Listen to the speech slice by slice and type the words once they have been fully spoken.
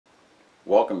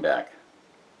Welcome back.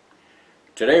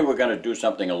 Today we're going to do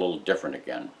something a little different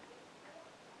again.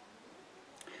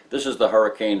 This is the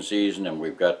hurricane season and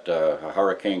we've got a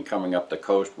hurricane coming up the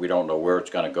coast. We don't know where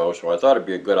it's going to go, so I thought it'd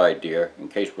be a good idea, in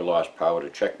case we lost power, to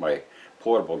check my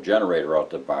portable generator out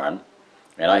the barn.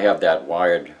 And I have that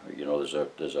wired, you know,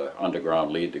 there's a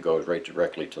underground lead that goes right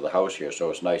directly to the house here, so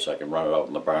it's nice. I can run it out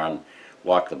in the barn,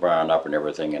 lock the barn up and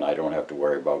everything, and I don't have to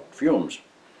worry about fumes.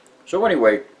 So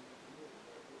anyway,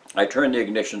 I turned the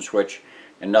ignition switch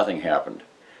and nothing happened.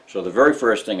 So the very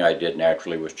first thing I did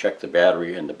naturally was check the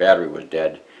battery, and the battery was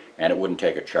dead and it wouldn't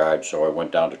take a charge. So I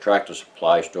went down to Tractor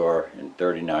Supply store in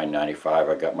 $39.95.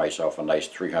 I got myself a nice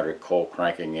 300 coal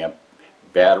cranking amp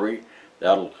battery.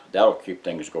 That'll keep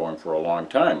things going for a long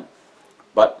time.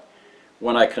 But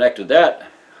when I connected that,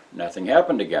 nothing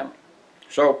happened again.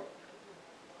 So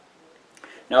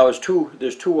now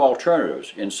there's two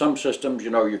alternatives. In some systems, you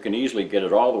know, you can easily get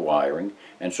at all the wiring,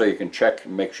 and so you can check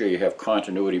and make sure you have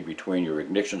continuity between your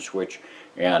ignition switch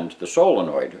and the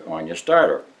solenoid on your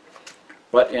starter.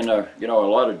 But in a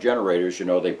lot of generators, you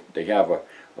know, they have a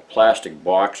plastic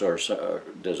box, or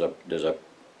there's a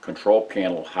control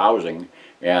panel housing,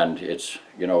 and it's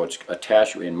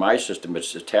attached. In my system,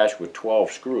 it's attached with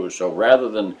 12 screws. So rather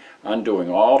than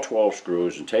undoing all 12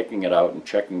 screws and taking it out and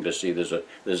checking to see there's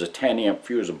a 10 amp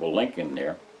fusible link in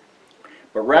there,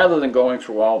 but rather than going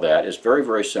through all that, it's very,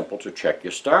 very simple to check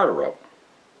your starter out.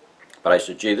 But I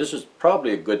said, gee, this is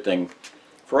probably a good thing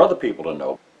for other people to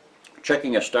know.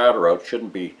 Checking a starter out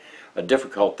shouldn't be a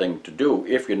difficult thing to do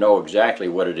if you know exactly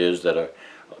what it is that a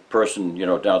person, you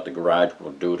know, down at the garage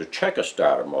will do to check a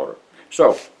starter motor.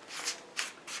 So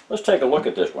let's take a look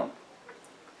at this one.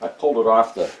 I pulled it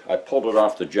off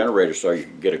the generator so you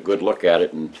can get a good look at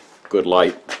it in good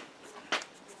light.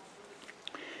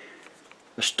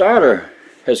 The starter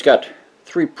has got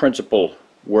three principal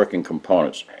working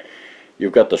components.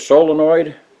 You've got the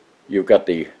solenoid, you've got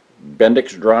the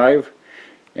Bendix drive,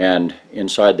 and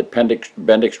inside the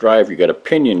Bendix drive you've got a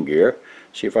pinion gear.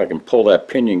 See if I can pull that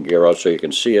pinion gear out so you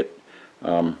can see it.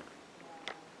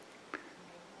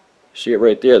 See it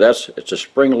right there? It's a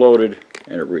spring-loaded,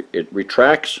 and it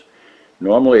retracts.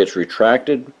 Normally it's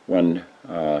retracted when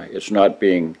it's not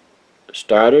being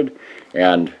started,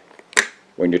 and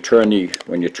when you turn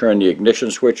the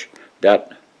ignition switch,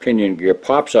 that pinion gear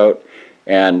pops out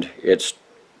and it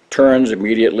turns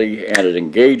immediately, and it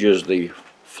engages the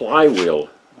flywheel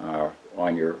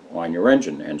on your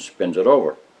engine and spins it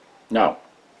over. Now,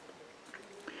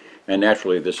 and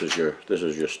naturally this is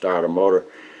your starter motor.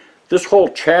 This whole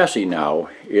chassis now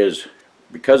is,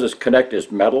 because it's connected,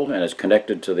 it's metal and it's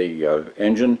connected to the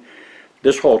engine,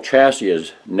 this whole chassis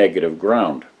is negative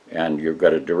ground, and you've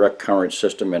got a direct current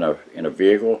system in a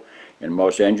vehicle in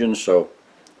most engines. So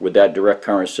with that direct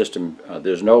current system,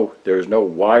 there's no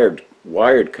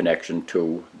wired connection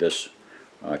to this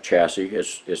chassis.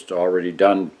 It's already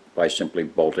done by simply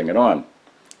bolting it on.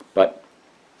 But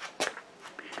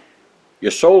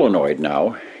your solenoid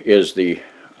now is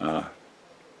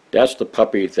that's the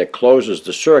puppy that closes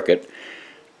the circuit,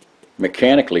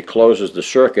 mechanically closes the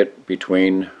circuit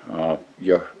between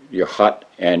your hot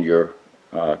and your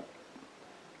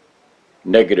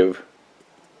negative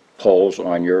poles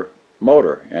on your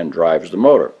motor, and drives the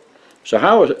motor. So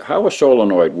how a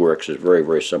solenoid works is very,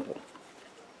 very simple.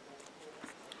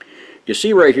 You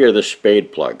see right here this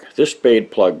spade plug. This spade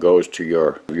plug goes to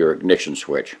your ignition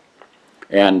switch,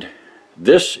 and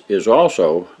this is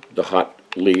also the hot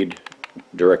lead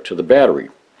direct to the battery.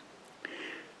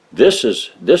 This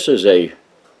is the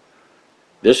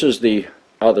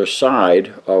other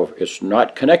side of, it's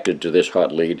not connected to this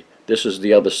hot lead. This is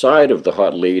the other side of the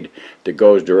hot lead that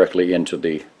goes directly into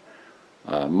the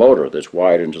motor, that's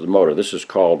wired into the motor. This is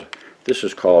called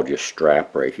your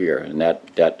strap right here, and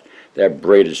that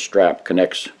braided strap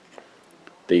connects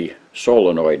the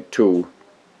solenoid to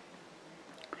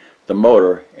the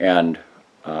motor and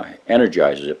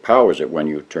energizes it, powers it when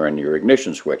you turn your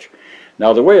ignition switch.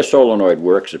 Now the way a solenoid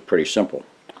works is pretty simple.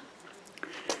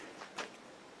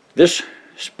 This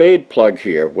spade plug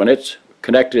here, when it's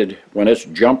connected, when it's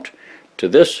jumped to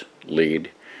this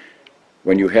lead,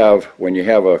 when you have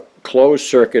a closed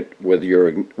circuit with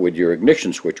your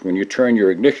ignition switch, when you turn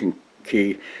your ignition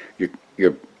key,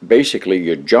 you're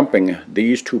jumping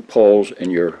these two poles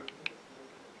and you're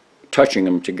touching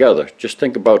them together. Just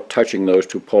think about touching those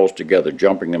two poles together,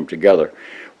 jumping them together.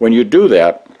 When you do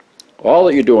that, all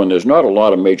that you're doing, there's not a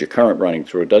lot of major current running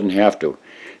through it. Doesn't have to.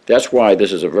 That's why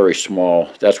this is a fairly small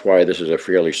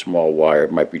wire.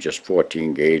 It might be just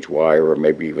 14 gauge wire, or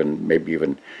maybe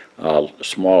even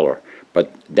smaller.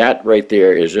 But that right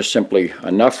there is just simply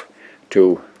enough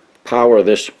to power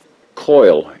this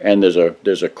coil, and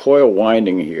there's a coil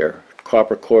winding here,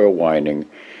 copper coil winding,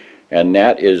 and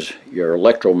that is your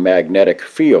electromagnetic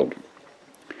field.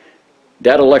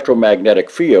 That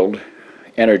electromagnetic field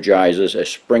energizes a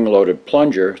spring-loaded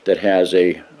plunger that has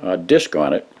a disc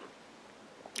on it,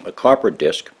 a copper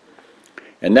disc,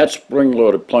 and that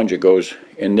spring-loaded plunger goes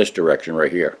in this direction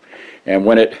right here. And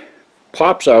when it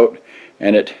pops out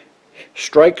and it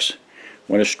strikes,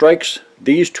 when it strikes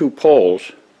these two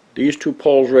poles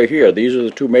right here, these are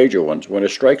the two major ones, when it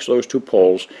strikes those two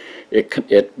poles,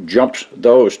 it jumps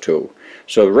those two.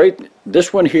 So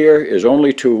this one here is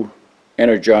only to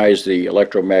energize the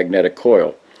electromagnetic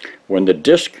coil. When the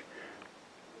disc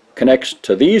connects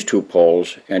to these two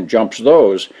poles and jumps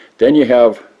those, then you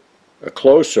have a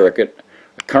closed circuit,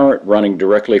 a current running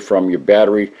directly from your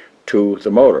battery to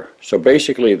the motor. So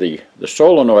basically the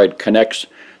solenoid connects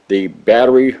the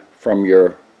battery from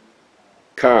your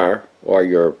car or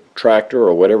your tractor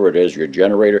or whatever it is, your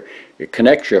generator. It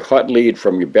connects your hot lead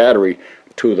from your battery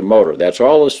to the motor. That's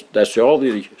all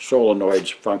the solenoid's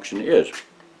function is.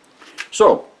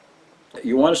 So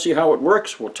you want to see how it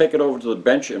works? We'll take it over to the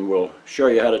bench and we'll show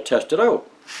you how to test it out.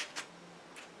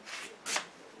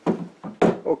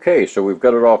 Okay, so we've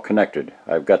got it all connected.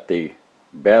 I've got the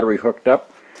battery hooked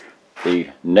up. The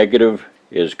negative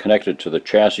is connected to the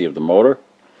chassis of the motor.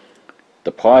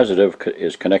 The positive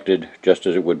is connected just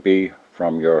as it would be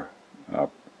from your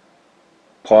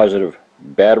positive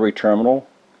battery terminal.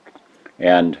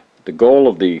 And the goal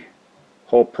of the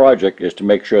whole project is to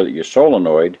make sure that your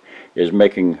solenoid is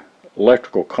making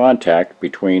electrical contact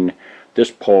between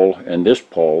this pole and this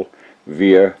pole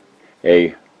via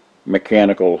a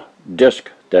mechanical disc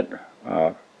that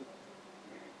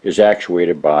is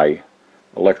actuated by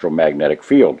electromagnetic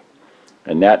field.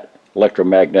 And that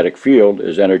electromagnetic field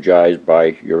is energized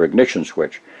by your ignition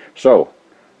switch. So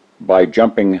by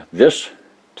jumping this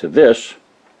to this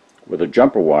with a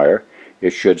jumper wire,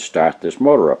 it should start this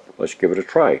motor up. Let's give it a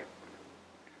try.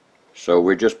 So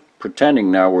we're just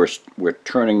pretending now we're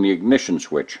turning the ignition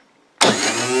switch.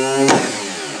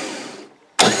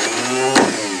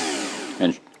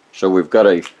 And so we've got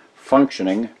a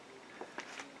functioning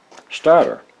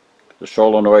starter. The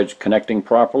solenoid's connecting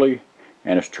properly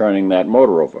and it's turning that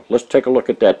motor over. Let's take a look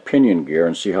at that pinion gear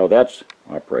and see how that's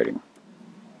operating.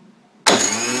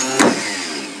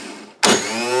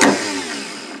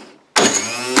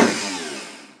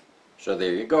 So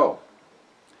there you go.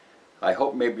 I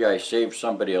hope maybe I saved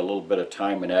somebody a little bit of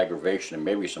time and aggravation, and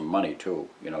maybe some money too.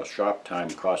 You know, shop time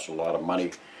costs a lot of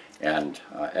money, and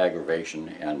aggravation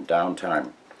and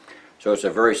downtime. So it's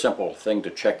a very simple thing to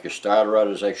check your starter out,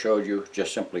 as I showed you.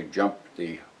 Just simply jump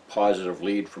the positive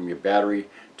lead from your battery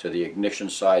to the ignition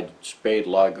side spade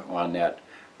lug on that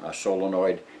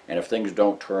solenoid, and if things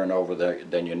don't turn over,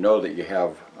 then you know that you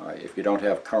have, if you don't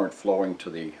have current flowing to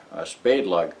the spade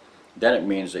lug, then it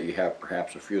means that you have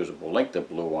perhaps a fusible link that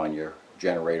blew on your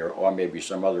generator, or maybe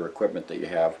some other equipment that you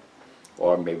have,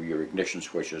 or maybe your ignition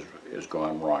switch is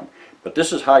gone wrong. But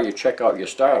this is how you check out your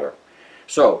starter.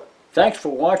 So thanks for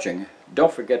watching.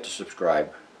 Don't forget to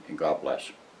subscribe, and God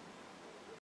bless.